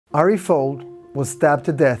Ari Fold was stabbed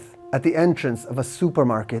to death at the entrance of a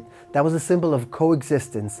supermarket that was a symbol of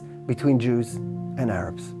coexistence between Jews and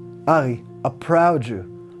Arabs. Ari, a proud Jew,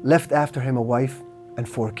 left after him a wife and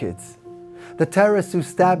 4 kids. The terrorist who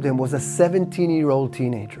stabbed him was a 17-year-old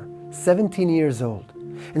teenager, 17 years old.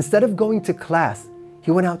 Instead of going to class,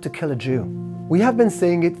 he went out to kill a Jew. We have been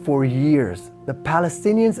saying it for years. The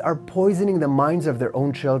Palestinians are poisoning the minds of their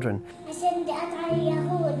own children.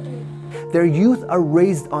 Their youth are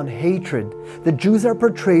raised on hatred. The Jews are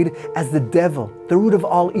portrayed as the devil, the root of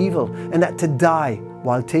all evil, and that to die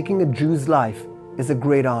while taking a Jew's life is a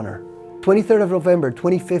great honor. 23rd of November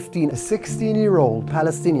 2015, a 16-year-old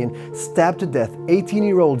Palestinian stabbed to death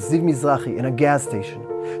 18-year-old Ziv Mizrahi in a gas station.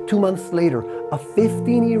 2 months later, a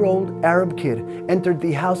 15-year-old Arab kid entered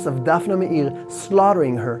the house of Daphna Meir,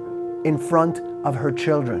 slaughtering her in front of her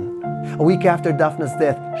children. A week after Daphna's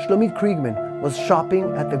death, Shlomit Kriegman was shopping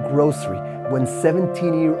at the grocery when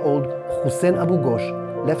 17-year-old Hussein Abu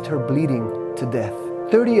Ghosh left her bleeding to death.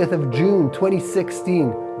 30th of June 2016,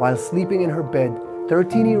 while sleeping in her bed,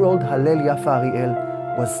 13-year-old Halel Yafa Ariel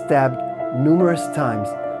was stabbed numerous times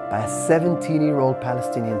by a 17-year-old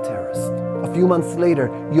Palestinian terrorist. A few months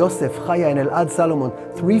later, Yosef, Chaya, and Elad Salomon,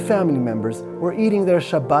 3 family members, were eating their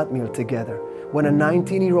Shabbat meal together when a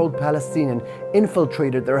 19-year-old Palestinian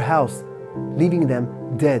infiltrated their house, leaving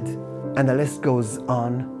them dead. And the list goes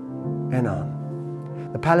on and on.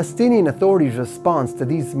 The Palestinian authorities' response to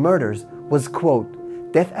these murders was,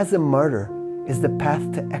 quote, "Death as a murder is the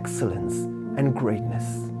path to excellence and greatness."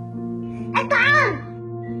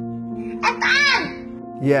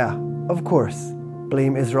 Yeah, of course,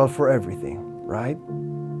 blame Israel for everything, right?